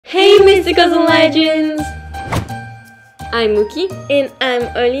Hey Mysticals and Legends! I'm Mookie. And I'm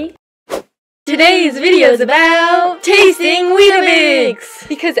Oli. Today's video is about tasting WEETABIX!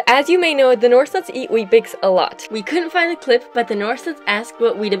 Because as you may know, the Norris eat WEETABIX a lot. We couldn't find a clip, but the Norris asked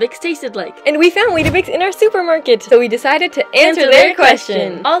what WEETABIX tasted like. And we found WEETABIX in our supermarket, so we decided to answer their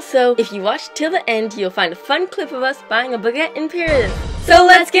question. Also, if you watch till the end, you'll find a fun clip of us buying a baguette in Paris. So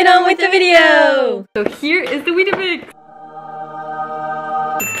let's get on with the video! So here is the WEETABIX!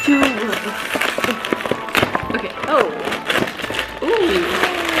 Okay, oh!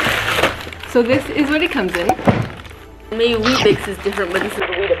 Ooh! So this is what it comes in. Maybe WEETABIX is different, but this is the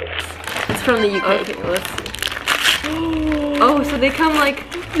WEETABIX. It's from the UK. Okay, let's see. Oh, so they come like,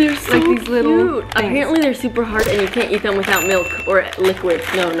 they're so like these little things. Apparently they're super hard and you can't eat them without milk or liquid.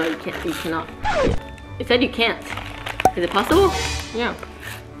 No, you can't. You cannot. It said you can't. Is it possible? Yeah.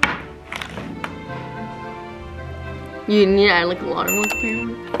 You need to add like a lot of milk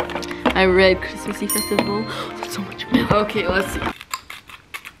apparently. I read Christmassy festive bowl. There's so much milk. Okay, let's see.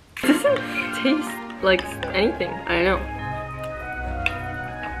 It doesn't taste like anything. I know.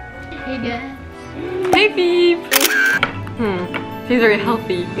 Hey guys. Hey Beep! Tastes very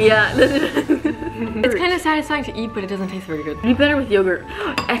healthy. Yeah. It's kind of satisfying to eat, but it doesn't taste very good. It'd be better with yogurt.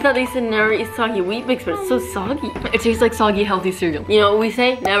 I thought they said never eat soggy WEETABIX, but it's so soggy. It tastes like soggy, healthy cereal. You know what we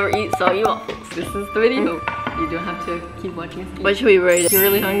say? Never eat soggy waffles. This is the video. You don't have to keep watching us eat. What should we rate it? If you're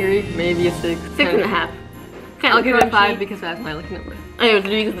really hungry, maybe a 6. 6.5. I'll give it a 5 because that's my lucky number. I know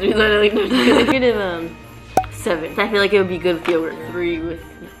 3 because 3 is my lucky number. I'll give it 7. I feel like it would be good with yogurt. 3 with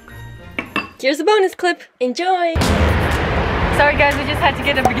milk. Here's a bonus clip. Enjoy! Sorry guys, we just had to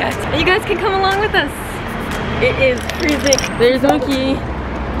get a baguette. And you guys can come along with us. It is freezing. There's Mookie.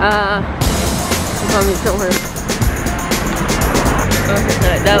 Don't hurt.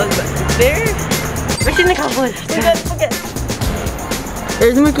 Okay, that was there. Mission accomplished. We got baguette.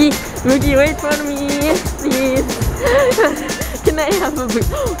 There's Mookie. Mookie, wait for me, please. Can I have a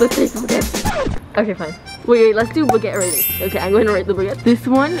baguette? Let's take a baguette. Okay, fine. Wait, let's do baguette rating. Okay, I'm going to rate the baguette. This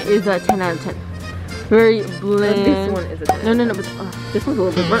one is a 10 out of 10. Very bland. This one is a 10. No, but this one's a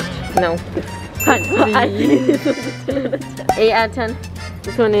little bit burnt. No. 8 out of 10.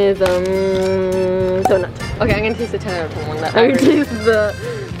 This one is donut. Okay, I'm gonna taste the 10 out of 10 one. I'm gonna taste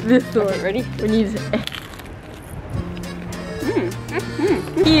this one. Okay, ready? We need.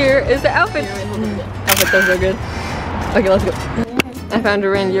 Here is the outfit. Outfit does so good. Okay, let's go. I found a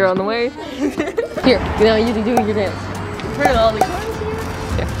reindeer on the way. Here, now you do your dance. Turn all the cars here.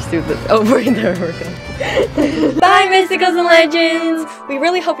 Yeah, just do this. Oh, right there, we're good. Bye, Mysticals and Legends! We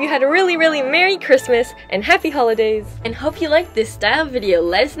really hope you had a really Merry Christmas and Happy Holidays. And hope you liked this style video.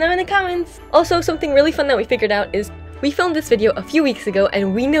 Let us know in the comments. Also, something really fun that we figured out is we filmed this video a few weeks ago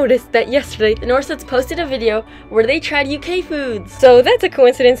and we noticed that yesterday the Norris posted a video where they tried UK foods. So that's a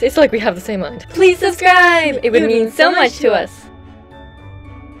coincidence. It's like we have the same mind. Please subscribe! It would mean so much to us.